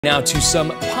Now to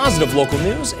some positive local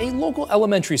news. A local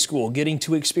elementary school getting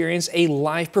to experience a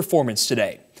live performance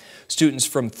today. Students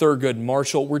from Thurgood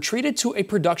Marshall were treated to a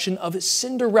production of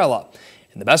Cinderella.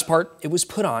 And the best part, it was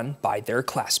put on by their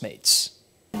classmates.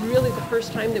 Really the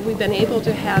first time that we've been able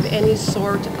to have any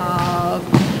sort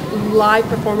of live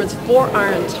performance for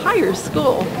our entire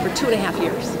school for 2.5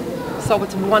 years. So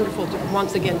it's wonderful to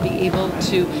once again be able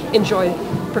to enjoy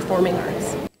performing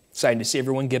arts. Exciting to see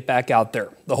everyone get back out there.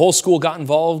 The whole school got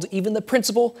involved, even the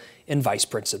principal and vice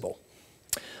principal.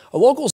 A local